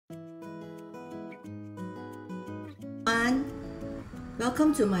everyone,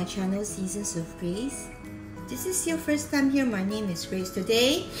 welcome to my channel Seasons of Grace. This is your first time here, my name is Grace.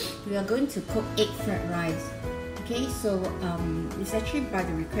 Today we are going to cook egg fried rice. Okay, so it's actually by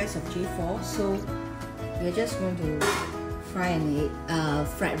the request of J4, so we are just going to fry an egg,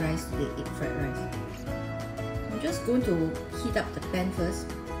 fried rice today, egg fried rice. I'm just going to heat up the pan first.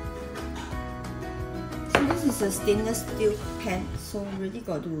 So this is a stainless steel pan, so really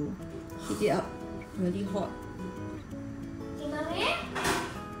got to heat it up really hot.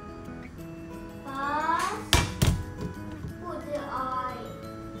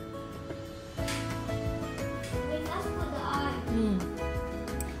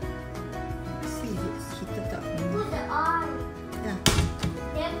 See if it's heated up. Put the oil. Yeah.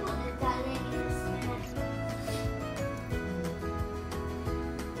 Then put the garlic in the pan.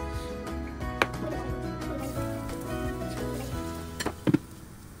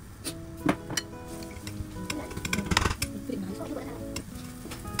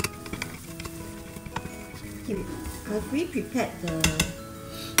 Okay, I've pre-prepared the.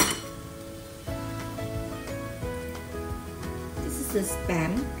 This is the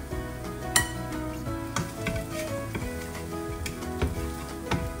spam.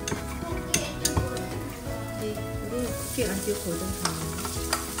 Cook it until golden color.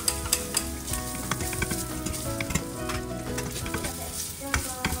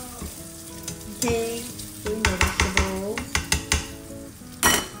 Okay, doing the vegetables.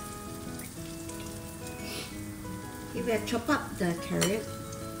 Okay, we have chopped up the carrot.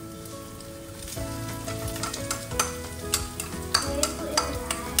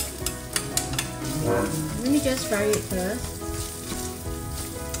 Let me just fry it first.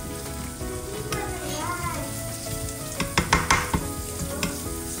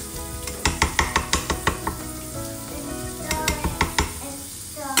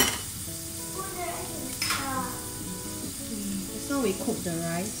 So we cook the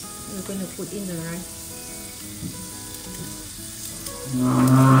rice. We're going to put in the rice.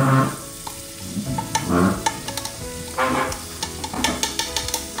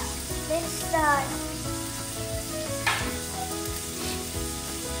 Let's start.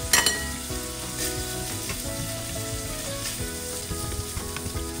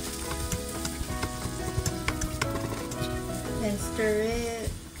 Then stir it.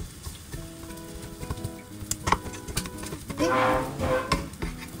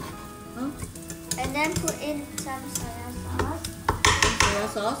 And then put in some soya sauce. Soya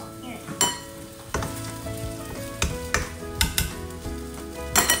sauce. Here.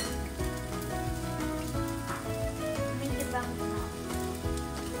 Make it brown now.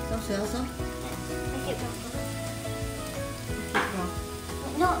 Some soya sauce. Make it brown. Wow.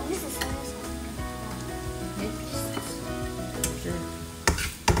 No, this is soya sauce. Okay. Sure.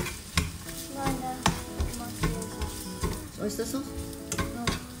 No, no. More soya sauce. Oyster sauce. No.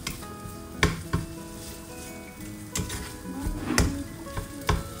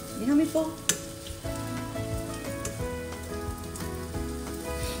 You help me pour.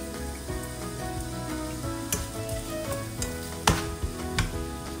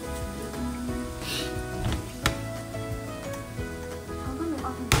 I'm gonna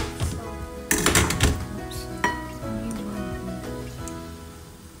open the stove. Oops. Only one.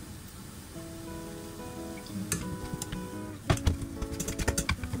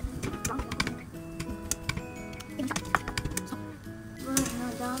 No,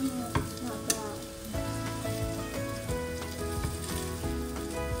 down here. It's not brown.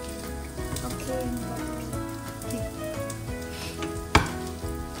 Okay.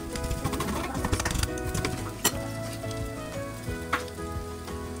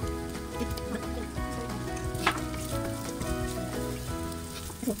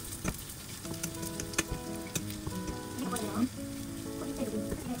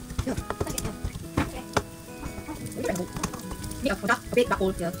 Big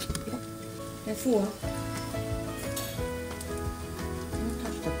bubble here. Careful, don't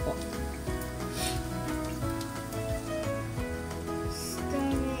touch the pot.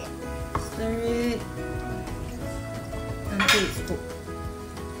 Stir it until it's cooked.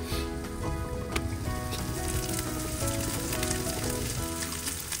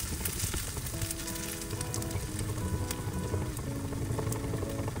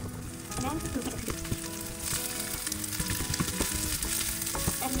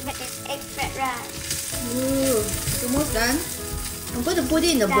 And it's egg fried rice. Ooh, it's almost done. I'm going to put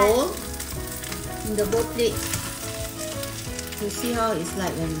it in the bowl. In the bowl plate. To see how it's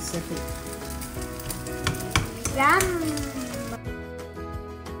like when we serve it. Yum!